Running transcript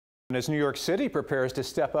As New York City prepares to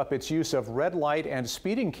step up its use of red light and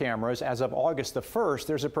speeding cameras as of August the 1st,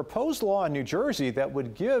 there's a proposed law in New Jersey that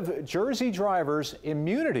would give Jersey drivers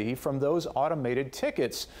immunity from those automated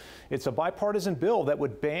tickets. It's a bipartisan bill that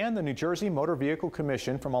would ban the New Jersey Motor Vehicle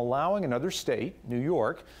Commission from allowing another state, New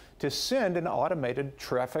York, to send an automated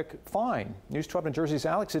traffic fine. News 12 New Jersey's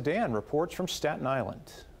Alex Adan reports from Staten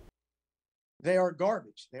Island. They are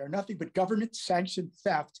garbage. They are nothing but government-sanctioned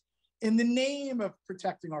theft in the name of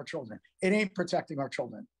protecting our children. It ain't protecting our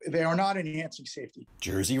children. They are not enhancing safety.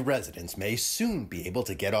 Jersey residents may soon be able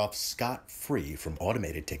to get off scot-free from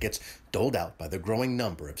automated tickets doled out by the growing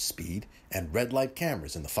number of speed and red light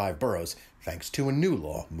cameras in the 5 boroughs, thanks to a new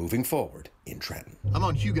law moving forward in Trenton. I'm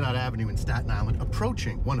on Huguenot Avenue in Staten Island,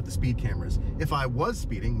 approaching one of the speed cameras. If I was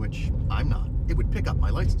speeding, which I'm not, it would pick up my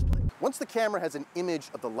license plate. Once the camera has an image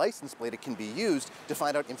of the license plate, it can be used to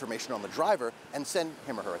find out information on the driver and send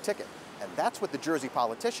him or her a ticket. And that's what the Jersey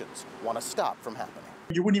politicians want to stop from happening.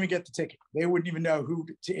 You wouldn't even get the ticket. They wouldn't even know who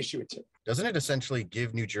to issue it to. Doesn't it essentially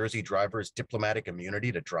give New Jersey drivers diplomatic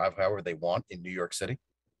immunity to drive however they want in New York City?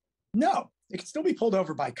 No, they can still be pulled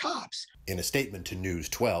over by cops. In a statement to News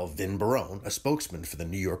 12, Vin Barone, a spokesman for the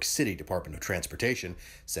New York City Department of Transportation,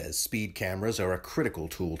 says speed cameras are a critical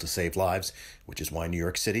tool to save lives, which is why New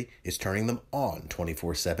York City is turning them on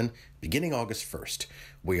 24/7 beginning August 1st.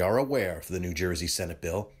 We are aware of the New Jersey Senate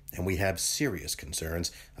bill, and we have serious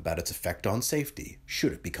concerns about its effect on safety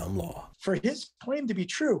should it become law. For his claim to be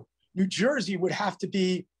true, New Jersey would have to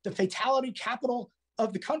be the fatality capital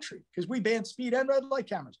of the country because we ban speed and red light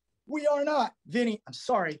cameras. We are not. Vinny, I'm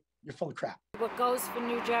sorry, you're full of crap. What goes for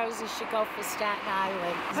New Jersey should go for Staten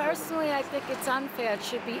Island. Personally, I think it's unfair. It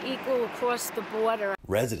should be equal across the border.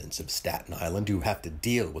 Residents of Staten Island who have to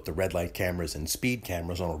deal with the red light cameras and speed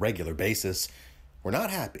cameras on a regular basis were not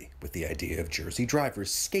happy with the idea of Jersey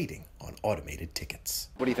drivers skating on automated tickets.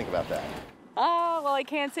 What do you think about that? Well, I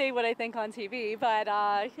can't say what I think on TV, but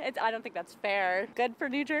I don't think that's fair. Good for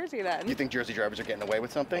New Jersey, then. You think Jersey drivers are getting away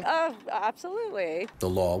with something? Oh, absolutely. The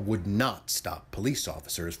law would not stop police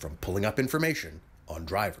officers from pulling up information on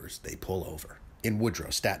drivers they pull over. In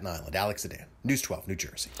Woodrow, Staten Island, Alex Adan, News 12, New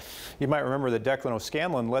Jersey. You might remember that Declan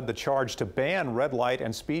O'Scanlan led the charge to ban red light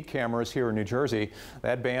and speed cameras here in New Jersey.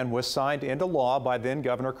 That ban was signed into law by then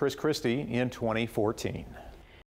Governor Chris Christie in 2014.